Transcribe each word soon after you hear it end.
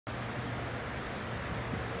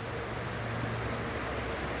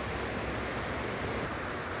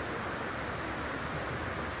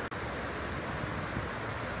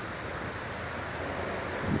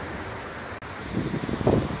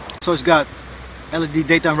So it's got LED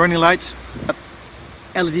daytime running lights,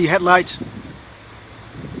 LED headlights.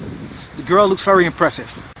 The girl looks very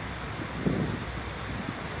impressive.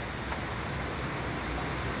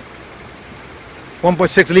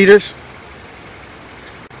 .6 liters,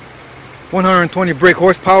 120 brake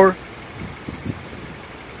horsepower.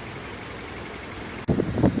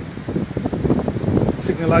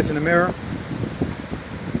 Signal lights in the mirror.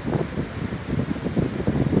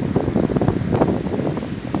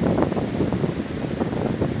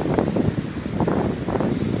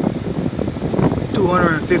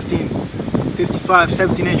 $215, 55,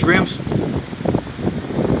 17-inch rims.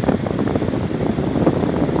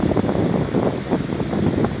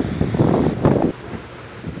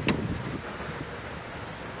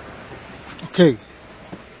 Okay,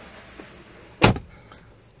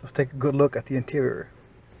 let's take a good look at the interior.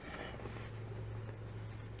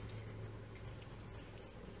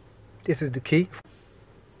 This is the key.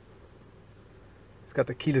 It's got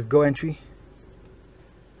the keyless go entry.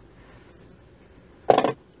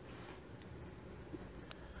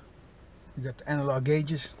 You got the analog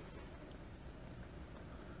gauges.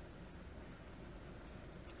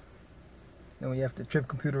 Then we have the trip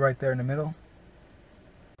computer right there in the middle.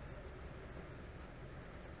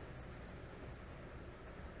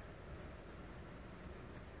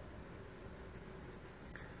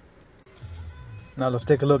 Now let's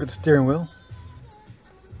take a look at the steering wheel.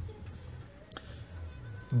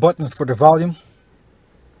 Buttons for the volume.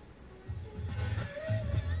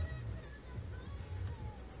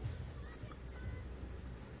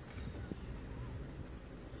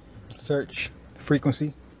 Search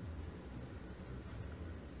frequency.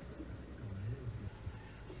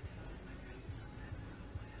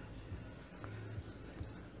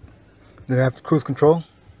 Then we have the cruise control.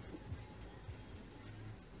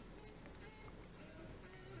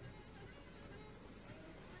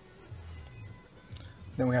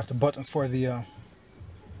 Then we have the buttons for the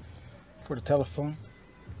telephone.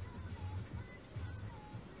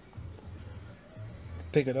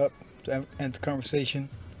 Pick it up to end the conversation.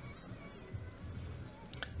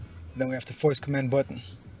 Then we have the voice command button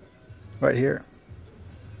right here.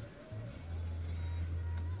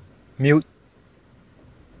 Mute.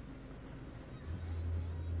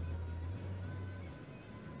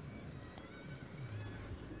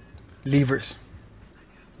 Levers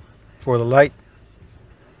for the light.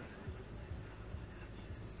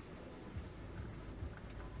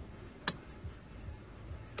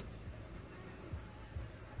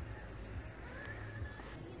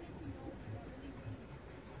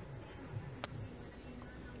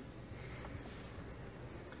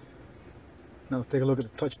 Now let's take a look at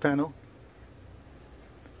the touch panel.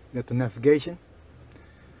 You got the navigation,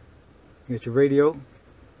 you got your radio,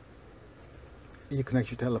 and you connect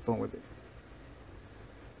your telephone with it.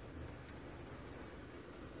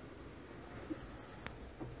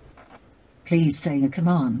 Please say a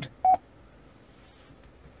command.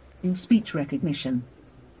 In speech recognition.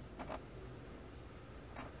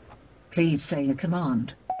 Please say a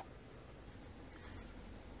command.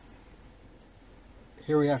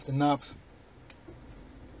 Here we have the knobs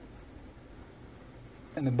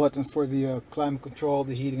and the buttons for the climate control,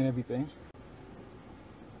 the heating and everything.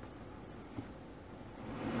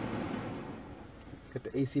 Got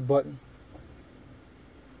the AC button,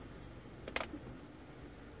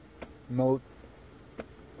 remote,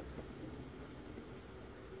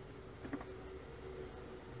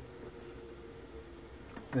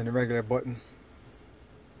 then the regular button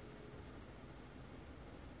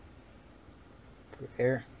for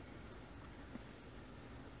air,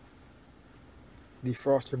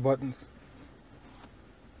 defroster buttons,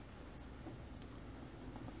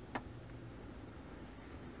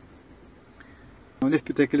 in this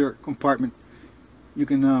particular compartment you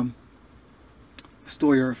can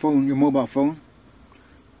store your phone, your mobile phone.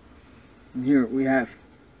 And here we have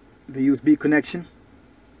the USB connection,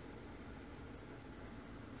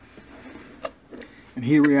 and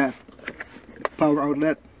here we have the power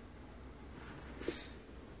outlet.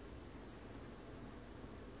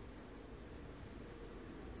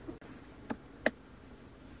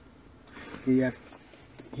 Here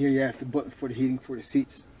you have the buttons for the heating for the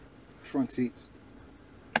seats, front seats.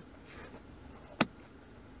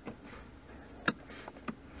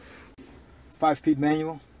 Five-speed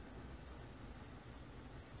manual.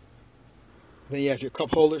 Then you have your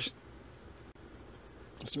cup holders.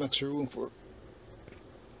 Some extra room for,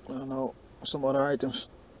 I don't know, some other items.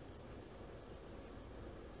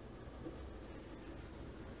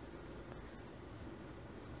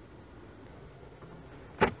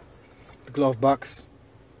 The glove box.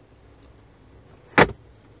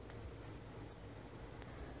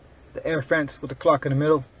 the air vents with the clock in the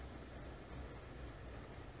middle.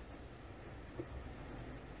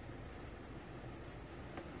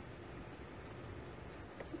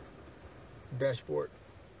 Dashboard.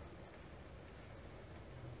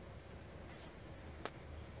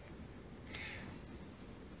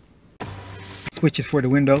 Switches for the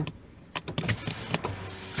window.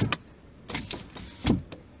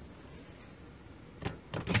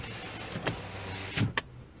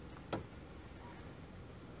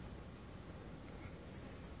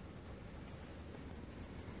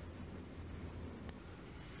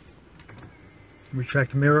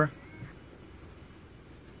 Retract the mirror.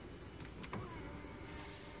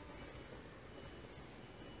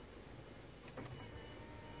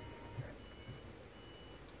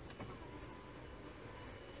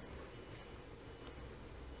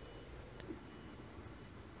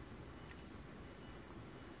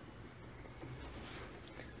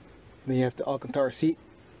 Then you have the Alcantara seat,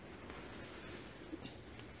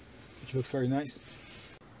 which looks very nice.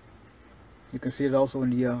 You can see it also in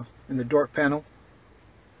the door panel.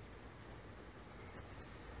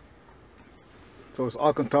 So it's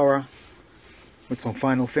Alcantara with some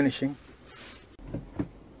final finishing.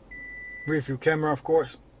 Rear view camera, of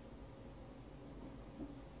course.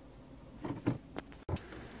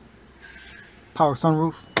 Power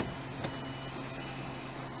sunroof.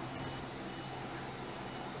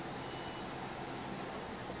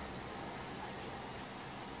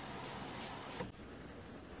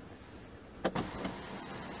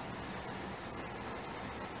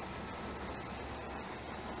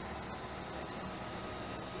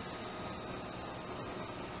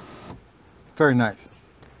 Very nice.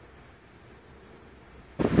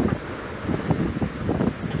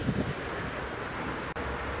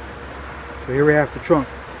 So here we have the trunk.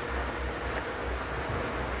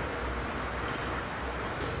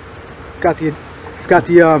 It's got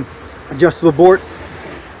the adjustable board,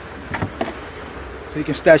 so you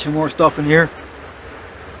can stash some more stuff in here.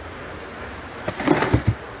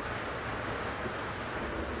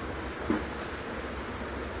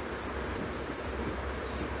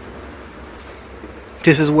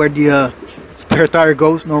 This is where the spare tire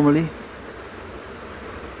goes normally.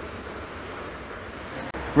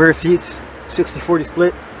 Rear seats, 60-40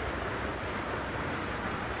 split.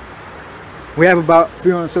 We have about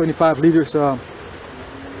 375 liters of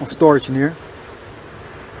storage in here.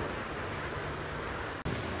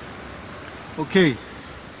 Okay,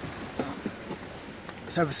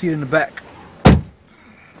 let's have a seat in the back.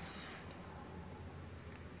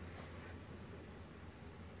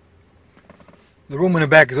 The room in the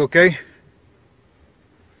back is okay.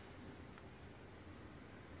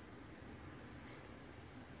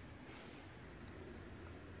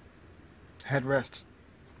 Headrests.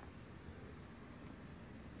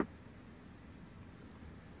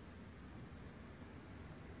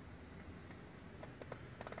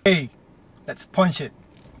 Hey, let's punch it.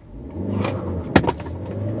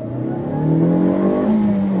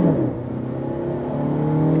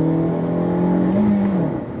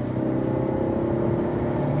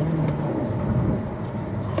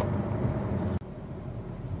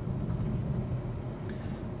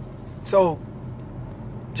 So,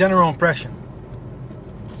 general impression.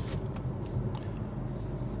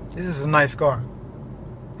 This is a nice car.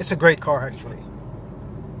 It's a great car, actually.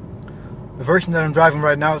 The version that I'm driving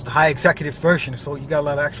right now is the high executive version, so you got a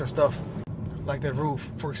lot of extra stuff, like that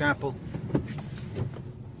roof, for example.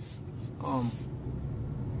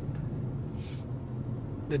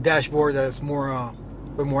 The dashboard that is more,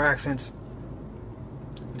 with more accents.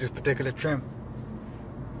 With this particular trim.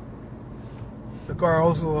 The car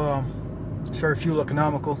also is very fuel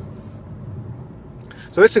economical.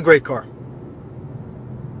 So it's a great car.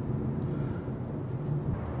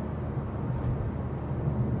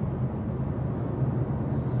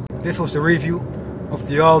 This was the review of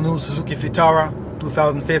the all-new Suzuki Vitara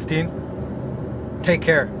 2015. Take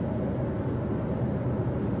care.